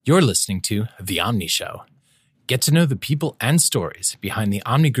You're listening to The Omni Show. Get to know the people and stories behind the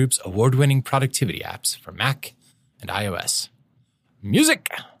Omni Group's award-winning productivity apps for Mac and iOS. Music!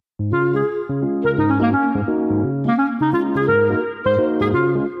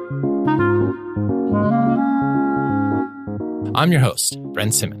 I'm your host,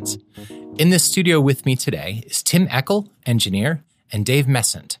 Brent Simmons. In the studio with me today is Tim Eckel, engineer, and Dave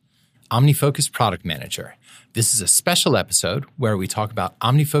Messent, OmniFocus product manager. This is a special episode where we talk about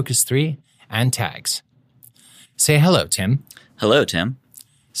OmniFocus 3 and tags. Say hello, Tim. Hello, Tim.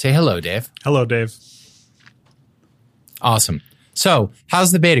 Say hello, Dave. Hello, Dave. Awesome. So,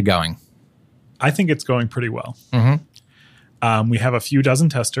 how's the beta going? I think it's going pretty well. We have a few dozen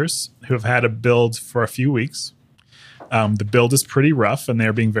testers who have had a build for a few weeks. The build is pretty rough, and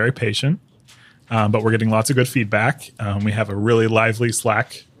they're being very patient, but we're getting lots of good feedback. We have a really lively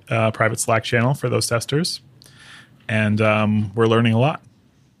Slack, private Slack channel for those testers, and we're learning a lot.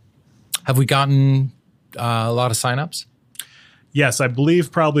 Have we gotten a lot of signups? Yes, I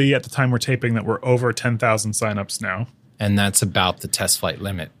believe probably at the time we're taping that we're over 10,000 signups now. And that's about the test flight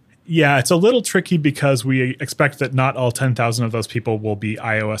limit. Yeah, it's a little tricky because we expect that not all 10,000 of those people will be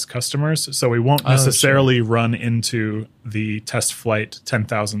iOS customers, so we won't necessarily run into the test flight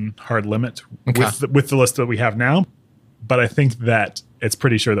 10,000 hard limit with the list that we have now. But I think that it's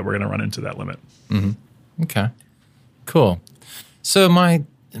pretty sure that we're going to run into that limit. Mm-hmm. Okay, cool. So my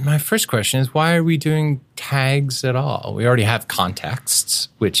first question is, why are we doing tags at all? We already have contexts,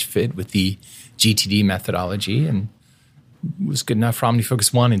 which fit with the GTD methodology and was good enough for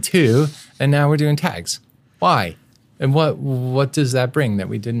OmniFocus 1 and 2, and now we're doing tags. Why? And what does that bring that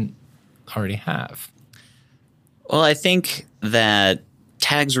we didn't already have? Well, I think that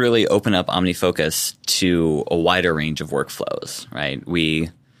tags really open up OmniFocus to a wider range of workflows, right?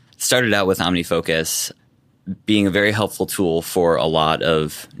 We started out with OmniFocus being a very helpful tool for a lot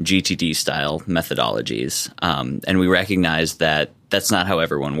of GTD-style methodologies, and we recognize that that's not how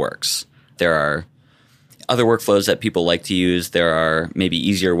everyone works. There are other workflows that people like to use. There are maybe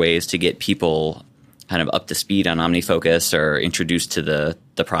easier ways to get people kind of up to speed on OmniFocus or introduced to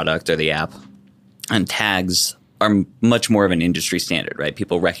the product or the app. And tags are much more of an industry standard, right?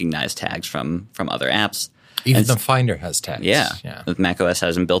 People recognize tags from other apps. Even the Finder has tags. Yeah. macOS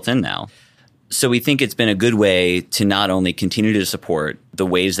has them built in now. So we think it's been a good way to not only continue to support the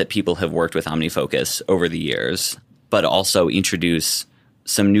ways that people have worked with OmniFocus over the years, but also introduce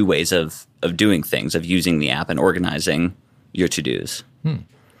some new ways of doing things, of using the app and organizing your to-dos.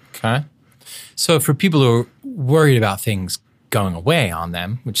 Okay. So for people who are worried about things going away on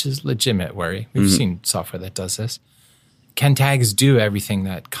them, which is legitimate worry, we've seen software that does this, can tags do everything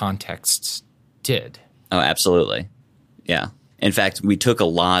that contexts did? Oh, absolutely. Yeah. In fact, we took a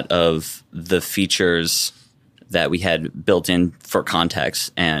lot of the features that we had built in for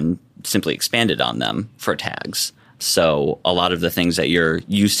context and simply expanded on them for tags. So a lot of the things that you're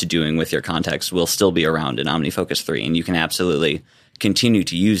used to doing with your context will still be around in OmniFocus 3, and you can absolutely continue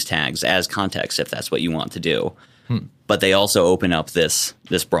to use tags as context if that's what you want to do. But they also open up this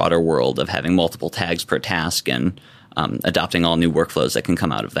broader world of having multiple tags per task and adopting all new workflows that can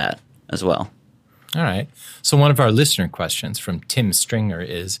come out of that as well. All right. So one of our listener questions from Tim Stringer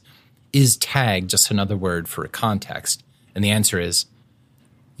is tag just another word for a context? And the answer is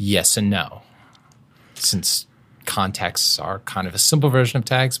yes and no, since contexts are kind of a simple version of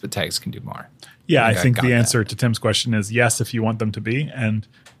tags, but tags can do more. Yeah, I think the answer to Tim's question is yes if you want them to be, and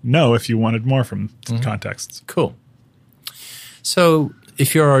no if you wanted more from contexts. Cool. So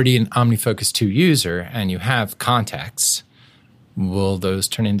if you're already an OmniFocus 2 user and you have contexts, will those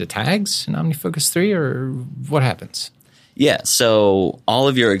turn into tags in OmniFocus 3, or what happens? Yeah, so all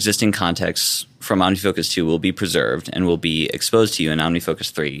of your existing contexts from OmniFocus 2 will be preserved and will be exposed to you in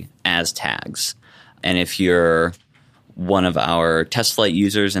OmniFocus 3 as tags. And if you're one of our test flight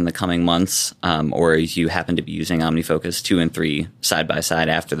users in the coming months, or if you happen to be using OmniFocus 2 and 3 side by side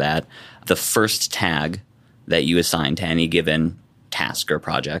after that, the first tag that you assign to any given task or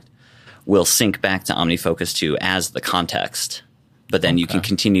project will sync back to OmniFocus 2 as the context. But then you can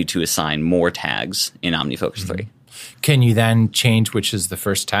continue to assign more tags in OmniFocus 3. Can you then change which is the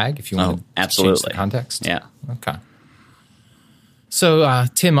first tag if you want to change the context? Yeah. Okay. So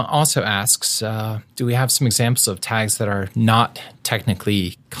Tim also asks, do we have some examples of tags that are not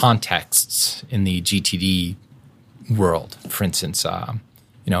technically contexts in the GTD world? For instance, a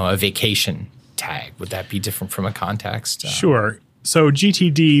vacation tag. Would that be different from a context? Sure. So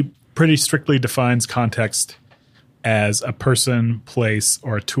GTD pretty strictly defines context as a person, place,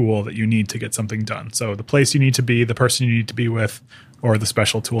 or a tool that you need to get something done. So the place you need to be, the person you need to be with, or the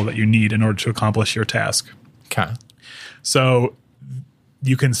special tool that you need in order to accomplish your task. Okay. So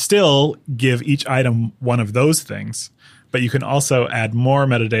you can still give each item one of those things, but you can also add more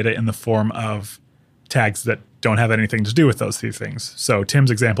metadata in the form of tags that don't have anything to do with those three things. So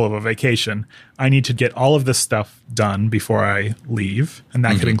Tim's example of a vacation, I need to get all of this stuff done before I leave. And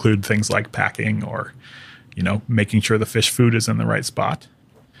that could include things like packing or, making sure the fish food is in the right spot.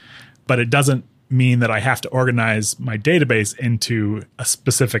 But it doesn't mean that I have to organize my database into a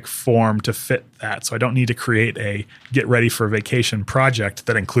specific form to fit that. So I don't need to create a get ready for vacation project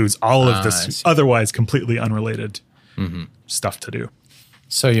that includes all of this otherwise completely unrelated stuff to do.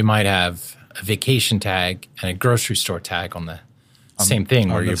 So you might have a vacation tag and a grocery store tag on the same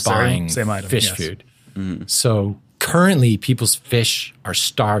thing where you're buying same item, fish food. So currently people's fish are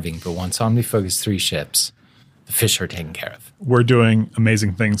starving, but once OmniFocus 3 ships, the fish are taken care of. We're doing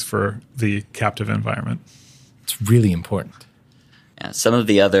amazing things for the captive environment. It's really important. Yeah, some of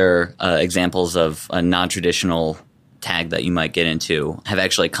the other examples of a non-traditional tag that you might get into have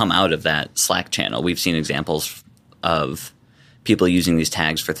actually come out of that Slack channel. We've seen examples of people using these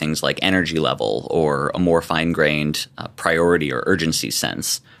tags for things like energy level or a more fine-grained priority or urgency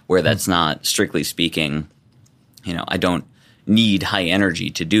sense, where that's not, strictly speaking, I don't need high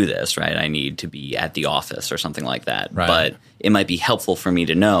energy to do this, right? I need to be at the office or something like that. Right. But it might be helpful for me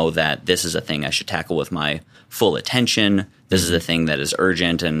to know that this is a thing I should tackle with my full attention. This is a thing that is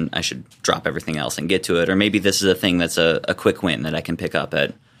urgent and I should drop everything else and get to it. Or maybe this is a thing that's a quick win that I can pick up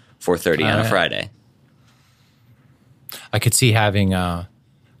at 4:30 on a Friday. I could see having a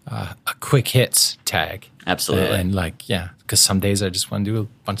quick hits tag. Absolutely. And because some days I just want to do a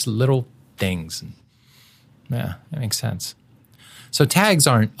bunch of little things. And yeah, that makes sense. So tags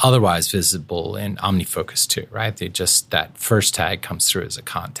aren't otherwise visible in OmniFocus 2, right? That first tag comes through as a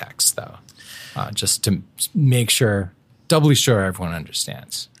context, though, just to make sure, doubly sure everyone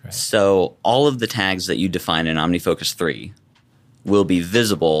understands. Right? So all of the tags that you define in OmniFocus 3 will be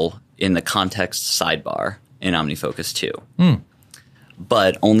visible in the context sidebar in OmniFocus 2.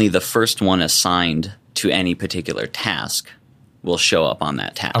 But only the first one assigned to any particular task will show up on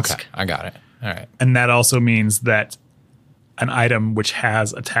that task. Okay, I got it. All right. And that also means that an item which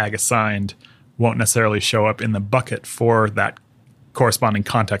has a tag assigned won't necessarily show up in the bucket for that corresponding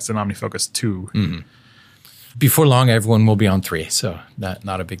context in OmniFocus 2. Before long, everyone will be on 3, so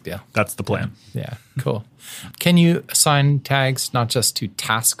not a big deal. That's the plan. Yeah, cool. Can you assign tags not just to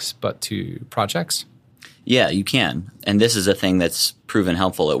tasks but to projects? Yeah, you can. And this is a thing that's proven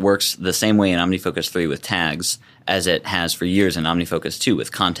helpful. It works the same way in OmniFocus 3 with tags as it has for years in OmniFocus 2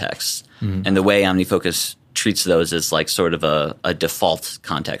 with contexts. And the way OmniFocus treats those as like sort of a default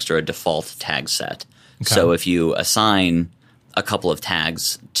context or a default tag set. Okay. So if you assign a couple of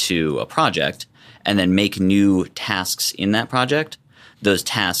tags to a project and then make new tasks in that project, those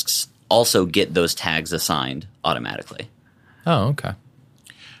tasks also get those tags assigned automatically. Oh, okay.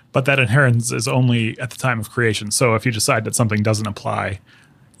 But that inheritance is only at the time of creation. So if you decide that something doesn't apply,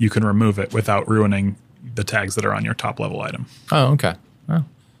 you can remove it without ruining the tags that are on your top level item. Oh, okay. Well,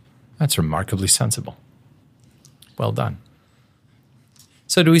 that's remarkably sensible. Well done.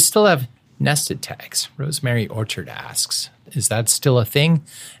 So do we still have nested tags? Rosemary Orchard asks, is that still a thing?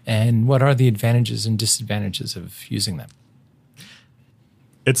 And what are the advantages and disadvantages of using them?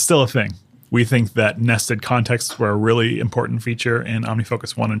 It's still a thing. We think that nested contexts were a really important feature in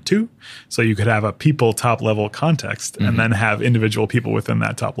OmniFocus 1 and 2. So you could have a people top-level context and then have individual people within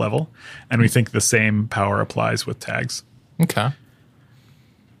that top level. And we think the same power applies with tags. Okay.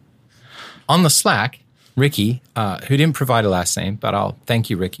 On the Slack, Ricky, who didn't provide a last name, but I'll thank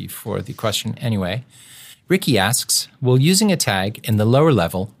you, Ricky, for the question anyway. Ricky asks, will using a tag in the lower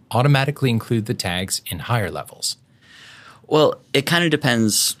level automatically include the tags in higher levels? Well, it kind of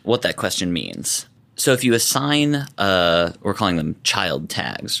depends what that question means. So if you assign, we're calling them child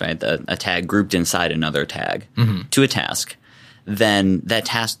tags, right? A tag grouped inside another tag to a task, then that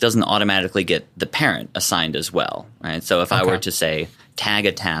task doesn't automatically get the parent assigned as well, right? So if I were to say tag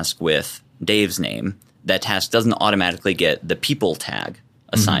a task with Dave's name, that task doesn't automatically get the people tag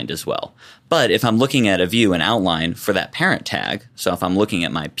assigned as well. But if I'm looking at a view and outline for that parent tag, so if I'm looking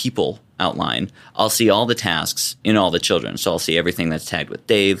at my people outline, I'll see all the tasks in all the children. So I'll see everything that's tagged with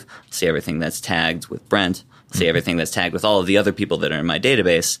Dave, I'll see everything that's tagged with Brent, I'll see everything that's tagged with all of the other people that are in my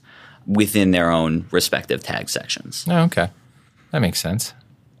database within their own respective tag sections. Oh, okay. That makes sense.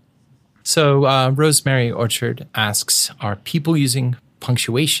 So Rosemary Orchard asks, are people using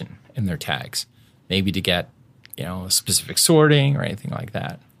punctuation in their tags? Maybe to get, specific sorting or anything like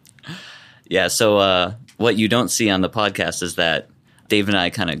that? Yeah, so what you don't see on the podcast is that Dave and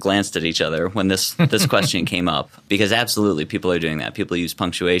I kind of glanced at each other when this question came up, because absolutely people are doing that. People use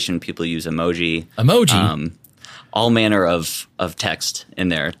punctuation. People use emoji. Emoji? all manner of text in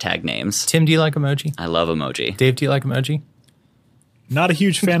their tag names. Tim, do you like emoji? I love emoji. Dave, do you like emoji? Not a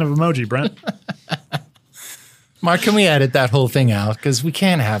huge fan of emoji, Brent. Mark, can we edit that whole thing out? Because we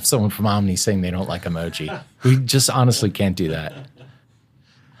can't have someone from Omni saying they don't like emoji. We just honestly can't do that.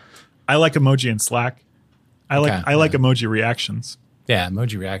 I like emoji in Slack. I like emoji reactions. Yeah,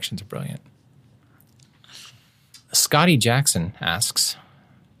 emoji reactions are brilliant. Scotty Jackson asks,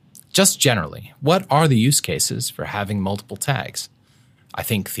 just generally, what are the use cases for having multiple tags? I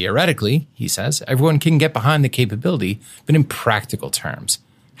think theoretically, he says, everyone can get behind the capability, but in practical terms,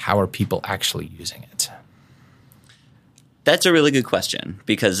 how are people actually using it? That's a really good question,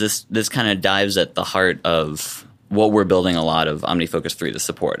 because this kind of dives at the heart of what we're building a lot of OmniFocus 3 to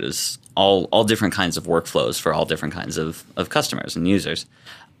support, is all different kinds of workflows for all different kinds of customers and users.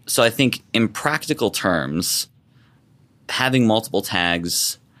 So I think in practical terms, having multiple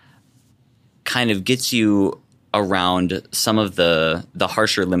tags kind of gets you around some of the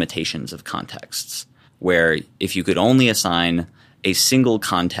harsher limitations of contexts, where if you could only assign a single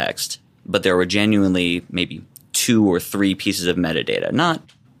context, but there were genuinely maybe 2 or 3 pieces of metadata, not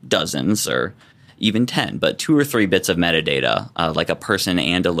dozens or even 10, but 2 or 3 bits of metadata, like a person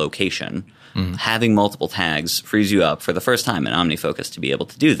and a location, having multiple tags frees you up for the first time in OmniFocus to be able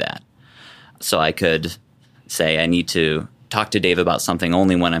to do that. So I could say I need to talk to Dave about something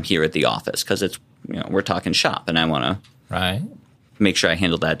only when I'm here at the office, because it's, we're talking shop and I want to make sure I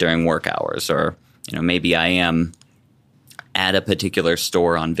handle that during work hours. Or, maybe I am at a particular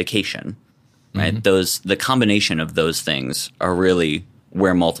store on vacation, right? The combination of those things are really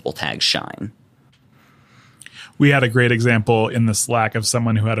where multiple tags shine. We had a great example in the Slack of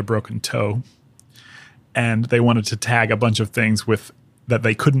someone who had a broken toe, and they wanted to tag a bunch of things that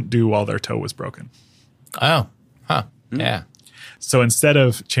they couldn't do while their toe was broken. Oh, huh. Yeah. So instead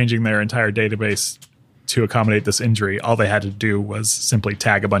of changing their entire database to accommodate this injury, all they had to do was simply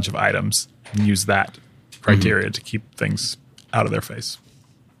tag a bunch of items and use that criteria to keep things out of their face.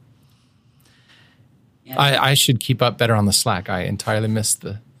 I should keep up better on the Slack. I entirely missed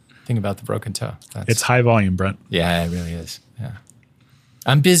the thing about the broken toe. It's high volume, Brent. Yeah, it really is. Yeah.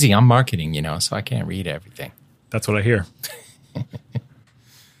 I'm busy. I'm marketing, so I can't read everything. That's what I hear.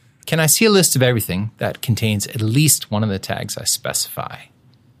 Can I see a list of everything that contains at least one of the tags I specify?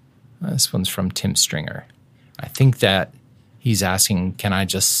 This one's from Tim Stringer. I think that he's asking, can I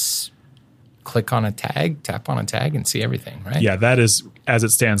just click on a tag, tap on a tag, and see everything, right? Yeah, that is, as it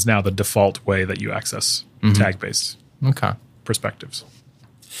stands now, the default way that you access tag-based perspectives.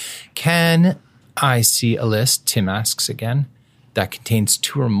 Can I see a list, Tim asks again, that contains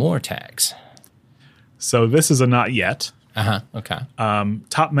 2 or more tags? So this is a not yet. Okay.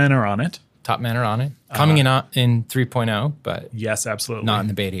 Top men are on it. Top men are on it. Coming in 3.0, but yes, absolutely. Not in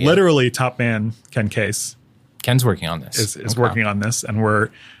the beta yet. Literally, top man Ken Case Ken's working on this. Is working on this, and we're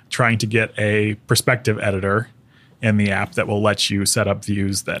trying to get a perspective editor in the app that will let you set up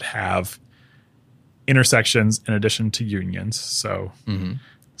views that have intersections in addition to unions. So,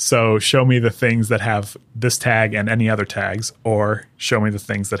 so show me the things that have this tag and any other tags, or show me the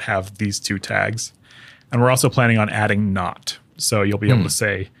things that have these 2 tags. And we're also planning on adding not. So you'll be able to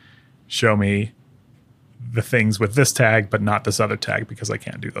say, show me the things with this tag, but not this other tag, because I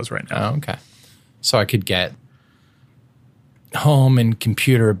can't do those right now. Oh, okay. So I could get home and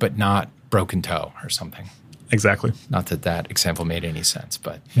computer, but not broken toe or something. Exactly. Not that example made any sense,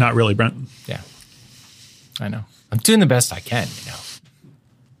 but. Not really, Brent. Yeah. I know. I'm doing the best I can,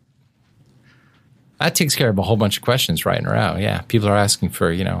 That takes care of a whole bunch of questions right in a row. Yeah. People are asking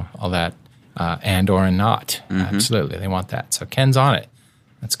for, all that. And or and not. Absolutely. They want that. So Ken's on it.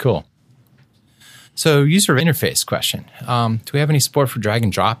 That's cool. So user interface question. Do we have any support for drag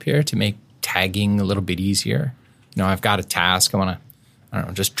and drop here to make tagging a little bit easier? I've got a task. I want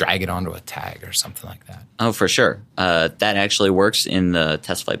to, just drag it onto a tag or something like that. Oh, for sure. That actually works in the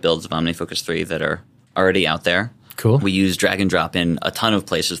test flight builds of OmniFocus 3 that are already out there. Cool. We use drag and drop in a ton of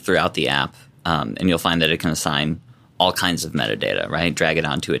places throughout the app, and you'll find that it can assign all kinds of metadata, right? Drag it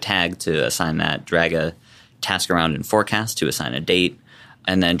onto a tag to assign that, drag a task around in forecast to assign a date,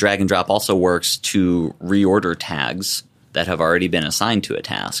 and then drag and drop also works to reorder tags that have already been assigned to a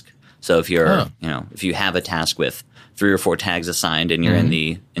task. So if you're, if you have a task with 3 or 4 tags assigned and you're in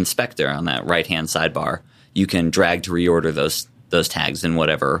the inspector on that right-hand sidebar, you can drag to reorder those tags in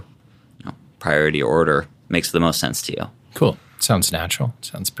whatever priority order makes the most sense to you. Cool. Sounds natural.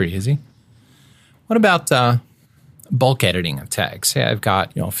 Sounds pretty easy. What about bulk editing of tags? Say I've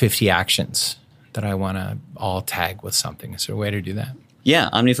got 50 actions that I want to all tag with something. Is there a way to do that? Yeah,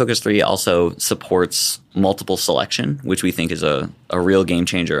 OmniFocus 3 also supports multiple selection, which we think is a real game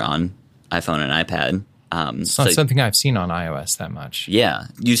changer on iPhone and iPad. It's not something I've seen on iOS that much. Yeah.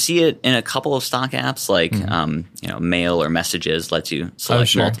 You see it in a couple of stock apps like Mail or Messages lets you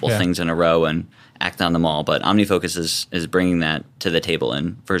select multiple things in a row and act on them all. But OmniFocus is bringing that to the table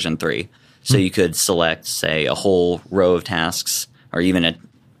in version 3. So you could select, say, a whole row of tasks or even a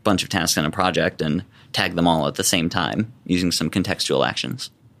bunch of tasks in a project and tag them all at the same time using some contextual actions.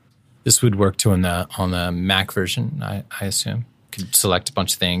 This would work too on the Mac version, I assume. Could select a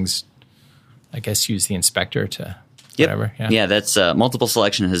bunch of things. I guess use the inspector to whatever. Yeah, that's multiple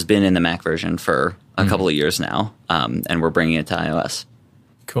selection has been in the Mac version for a couple of years now, and we're bringing it to iOS.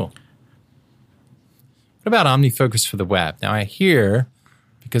 Cool. What about OmniFocus for the web? Now I hear,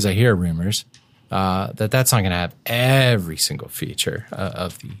 because I hear rumors, that's not going to have every single feature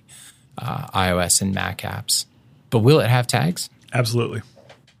of the iOS and Mac apps. But will it have tags? Absolutely.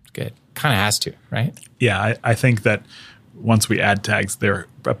 Good. Kind of has to, right? Yeah, I think that once we add tags, they're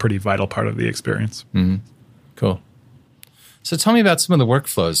a pretty vital part of the experience. Cool. So tell me about some of the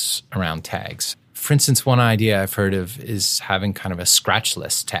workflows around tags. For instance, one idea I've heard of is having kind of a scratch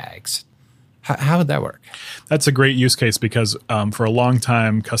list tags. How would that work? That's a great use case because for a long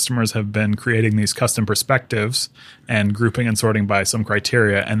time, customers have been creating these custom perspectives and grouping and sorting by some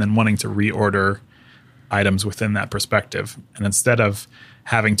criteria and then wanting to reorder items within that perspective. And instead of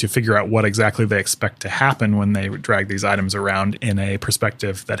having to figure out what exactly they expect to happen when they drag these items around in a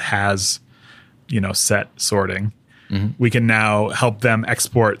perspective that has, set sorting, we can now help them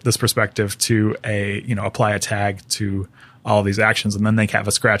export this perspective to apply a tag to all these actions, and then they have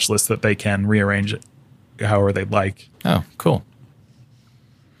a scratch list that they can rearrange it however they'd like. Oh, cool.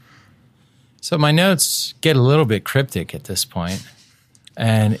 So my notes get a little bit cryptic at this point,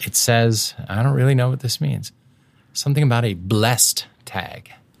 and it says, I don't really know what this means. Something about a blessed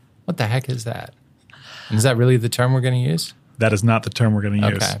tag. What the heck is that? And is that really the term we're going to use? That is not the term we're going to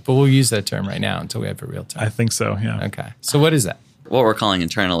use. Okay, but we'll use that term right now until we have a real term. I think so, yeah. Okay, so what is that? What we're calling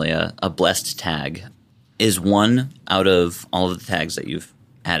internally a blessed tag is one out of all of the tags that you've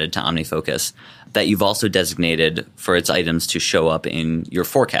added to OmniFocus that you've also designated for its items to show up in your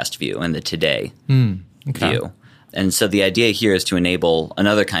forecast view and the today view. And so the idea here is to enable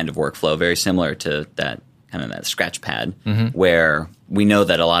another kind of workflow very similar to that kind of that scratch pad where we know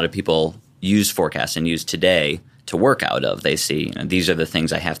that a lot of people use forecast and use today to work out of. They see, these are the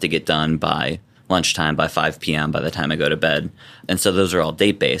things I have to get done by lunchtime, by 5 p.m., by the time I go to bed. And so those are all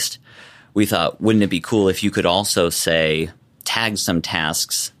date-based. We thought, wouldn't it be cool if you could also say, tag some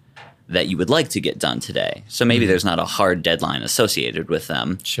tasks that you would like to get done today? So maybe there's not a hard deadline associated with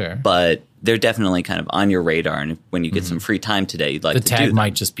them. Sure. But they're definitely kind of on your radar. And when you get some free time today, you'd like to do them. The tag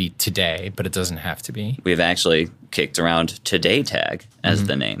might just be today, but it doesn't have to be. We've actually kicked around today tag as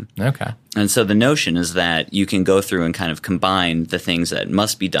the name. Okay. And so the notion is that you can go through and kind of combine the things that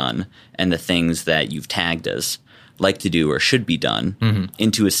must be done and the things that you've tagged as like to do or should be done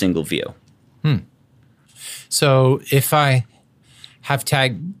into a single view. So if I have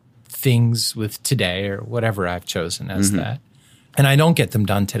tagged things with today or whatever I've chosen as that, and I don't get them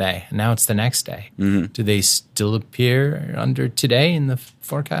done today, and now it's the next day, do they still appear under today in the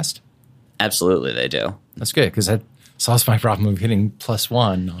forecast? Absolutely, they do. That's good because that solves my problem of hitting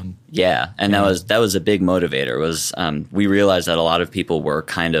 +1 on. Yeah, and that was a big motivator. Was we realized that a lot of people were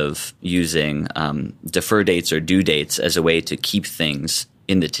kind of using defer dates or due dates as a way to keep things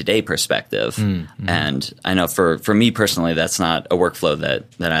in the today perspective. And I know for me personally, that's not a workflow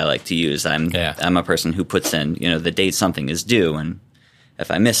that I like to use. I'm a person who puts in, the date something is due, and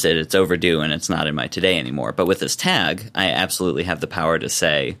if I missed it, it's overdue and it's not in my today anymore. But with this tag, I absolutely have the power to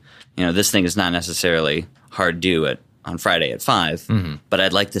say, this thing is not necessarily hard due on Friday at 5, but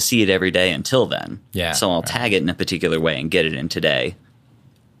I'd like to see it every day until then. Yeah, so I'll tag it in a particular way and get it in today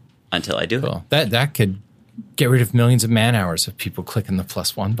until I do it. That could get rid of millions of man hours of people clicking the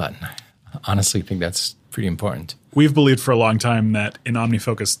 +1 button. I honestly think that's pretty important. We've believed for a long time that in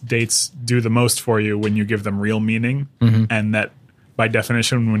OmniFocus, dates do the most for you when you give them real meaning, and that by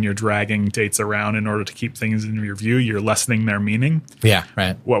definition, when you're dragging dates around in order to keep things in your view, you're lessening their meaning. Yeah,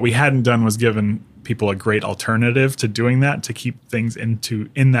 right. What we hadn't done was given people a great alternative to doing that, to keep things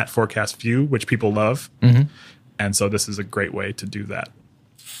in that forecast view, which people love. And so this is a great way to do that.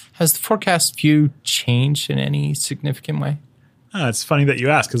 Has the forecast view changed in any significant way? It's funny that you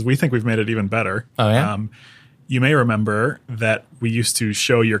ask because we think we've made it even better. Oh, yeah? You may remember that we used to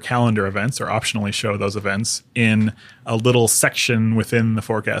show your calendar events or optionally show those events in a little section within the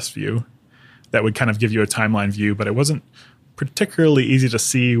forecast view that would kind of give you a timeline view, but it wasn't particularly easy to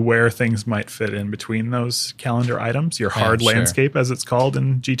see where things might fit in between those calendar items, your hard landscape, as it's called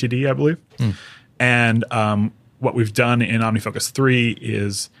in GTD, I believe. And what we've done in OmniFocus 3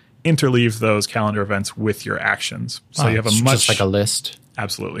 is interleave those calendar events with your actions. So you have a much just like a list.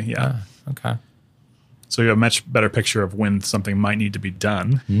 Absolutely, yeah. Okay. So you have a much better picture of when something might need to be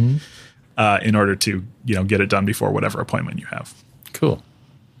done in order to get it done before whatever appointment you have. Cool.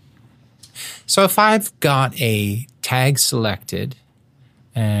 So if I've got a tag selected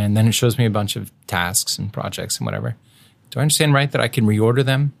and then it shows me a bunch of tasks and projects and whatever, do I understand right that I can reorder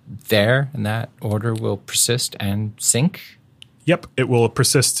them there and that order will persist and sync? Yep, it will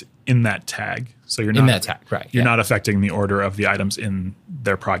persist in that tag. So you're not in that tag, right? You're not affecting the order of the items in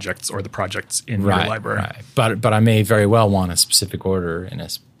their projects or the projects in your library. Right. But I may very well want a specific order in a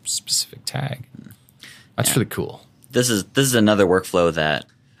specific tag. That's really cool. This is another workflow that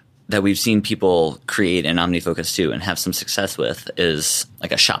we've seen people create in OmniFocus too and have some success with, is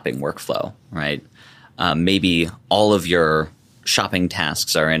like a shopping workflow, right? Maybe all of your shopping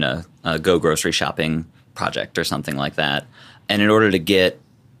tasks are in a Go grocery shopping project or something like that. And in order to get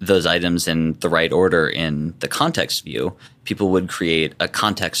those items in the right order in the context view, people would create a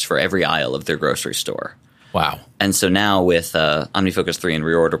context for every aisle of their grocery store. Wow. And so now with OmniFocus 3 and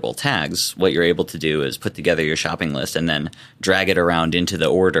reorderable tags, what you're able to do is put together your shopping list and then drag it around into the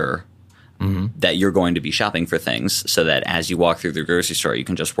order that you're going to be shopping for things, so that as you walk through the grocery store, you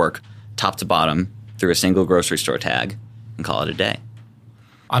can just work top to bottom through a single grocery store tag and call it a day.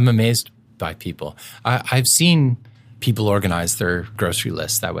 I'm amazed by people. I've seen people organize their grocery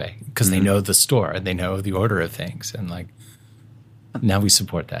lists that way because they know the store and they know the order of things. And now we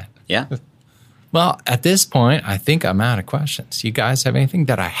support that. Yeah. Well, at this point, I think I'm out of questions. You guys have anything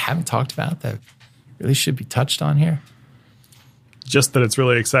that I haven't talked about that really should be touched on here? Just that it's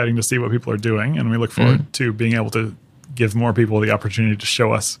really exciting to see what people are doing, and we look forward to being able to give more people the opportunity to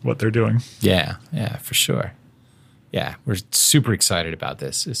show us what they're doing. Yeah, for sure. Yeah, we're super excited about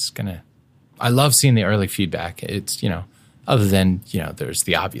this. I love seeing the early feedback. It's, other than, there's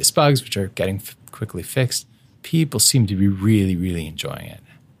the obvious bugs, which are getting quickly fixed, people seem to be really, really enjoying it.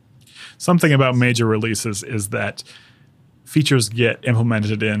 Something about major releases is that features get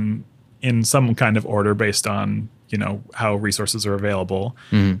implemented in some kind of order based on how resources are available.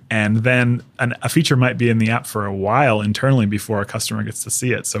 And then a feature might be in the app for a while internally before a customer gets to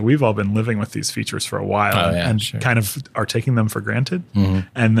see it. So we've all been living with these features for a while kind of are taking them for granted,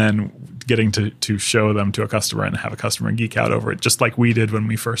 and then getting to show them to a customer and have a customer geek out over it, just like we did when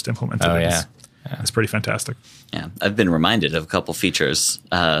we first implemented it. It's pretty fantastic. Yeah, I've been reminded of a couple features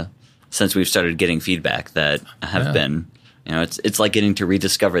since we've started getting feedback that have been, it's like getting to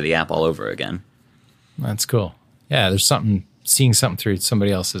rediscover the app all over again. That's cool. Yeah, there's seeing something through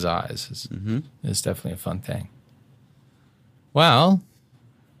somebody else's eyes is definitely a fun thing. Well,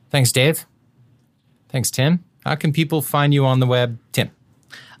 thanks, Dave. Thanks, Tim. How can people find you on the web, Tim?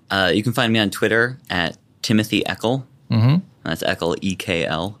 You can find me on Twitter at Timothy Eckel. That's Eckel,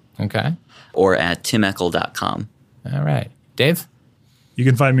 E-K-L. Okay. Or at timeckel.com. All right. Dave? You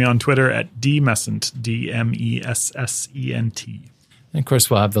can find me on Twitter at dmessent, D-M-E-S-S-E-N-T. And of course,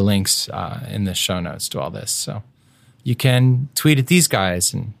 we'll have the links in the show notes to all this. So you can tweet at these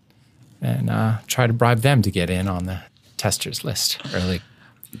guys and try to bribe them to get in on the testers list early.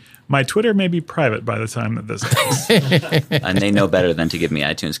 My Twitter may be private by the time that this is. And they know better than to give me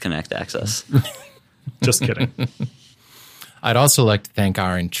iTunes Connect access. Just kidding. I'd also like to thank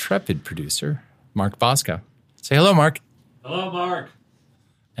our intrepid producer, Mark Bosco. Say hello, Mark. Hello, Mark.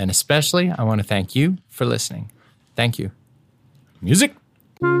 And especially, I want to thank you for listening. Thank you. Music.